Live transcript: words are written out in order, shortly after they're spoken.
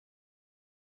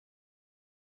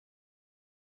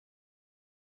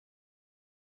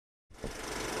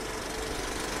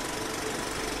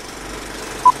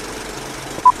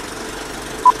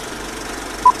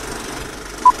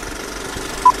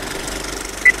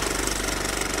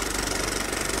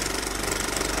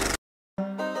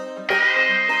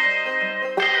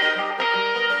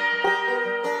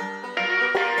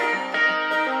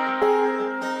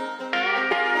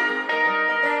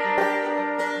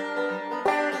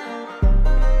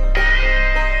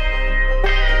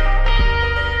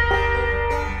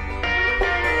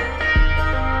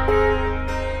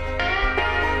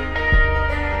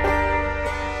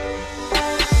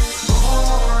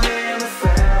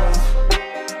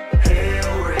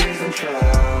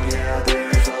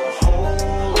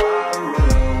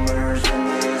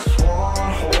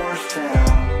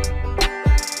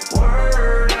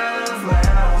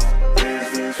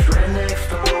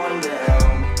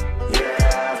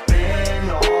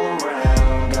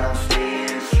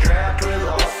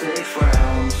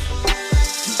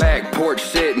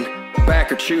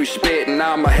or chew spit, and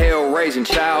I'm a hell-raising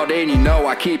child, and you know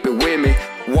I keep it with me.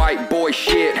 White boy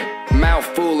shit, mouth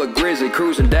full of grizzly,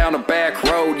 cruising down a back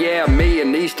road, yeah, me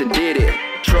and Easton did it.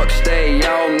 Truck stay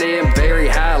on them very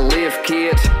high lift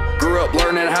kids. Grew up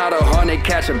learning how to hunt and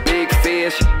catch a big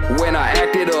fish. When I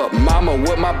acted up, mama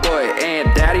with my butt,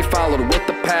 and daddy followed with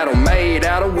the paddle made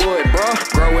out of wood,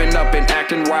 bruh. Growing up and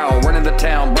acting wild, running the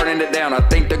town, burning it down. I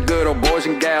think the good old boys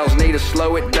and gals need to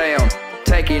slow it down.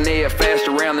 Taking it fast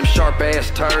around them sharp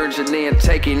ass turds, and then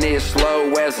taking it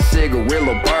slow as the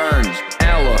cigarillo burns.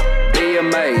 Ella,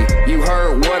 BMA, you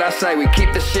heard what I say, we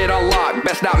keep the shit on lock,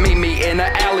 best not meet me in the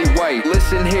alleyway.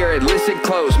 Listen here and listen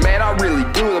close, man, I really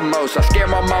do the most. I scare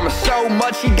my mama so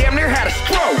much, she damn near had a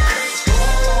stroke.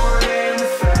 Born in the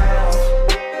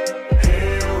South,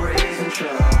 hell-raising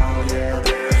child, yeah,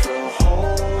 there's a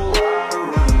whole lot of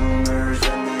rumors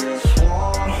in this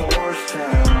one-horse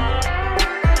town.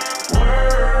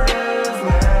 Word of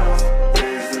mouth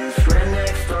is this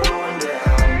redneck's throwing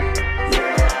down.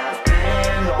 Yeah, I've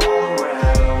been all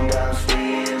around, I'm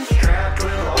staying strapped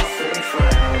with all 6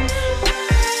 rounds.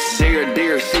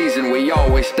 Deer season, we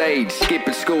always stayed,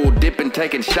 skipping school, dipping,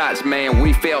 taking shots, man,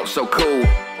 we felt so cool.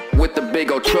 With the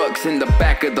big old trucks in the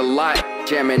back of the lot,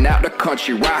 jamming out the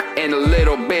country rock and a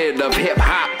little bit of hip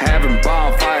hop. Having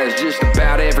bonfires just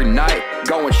about every night,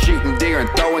 going shooting deer and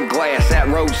throwing glass at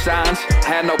road signs.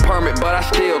 Had no permit, but I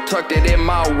still tucked it in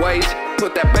my waist.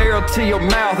 Put that barrel to your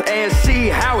mouth and see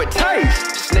how it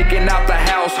tastes. Sneaking out the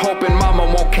house, hoping mama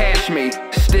won't catch me.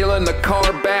 Stealing the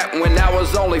car back when I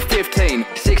was only 15.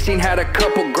 16 had a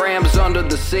couple grams under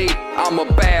the seat. I'm a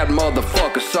bad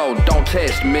motherfucker, so don't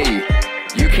test me.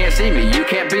 You can't see me, you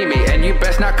can't be me, and you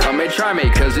best not come and try me,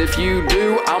 cause if you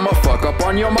do, I'ma fuck up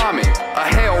on your mommy.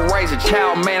 A hell-raising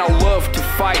child, man, I love to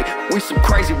fight. We some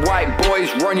crazy white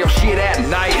boys, run your shit at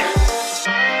night.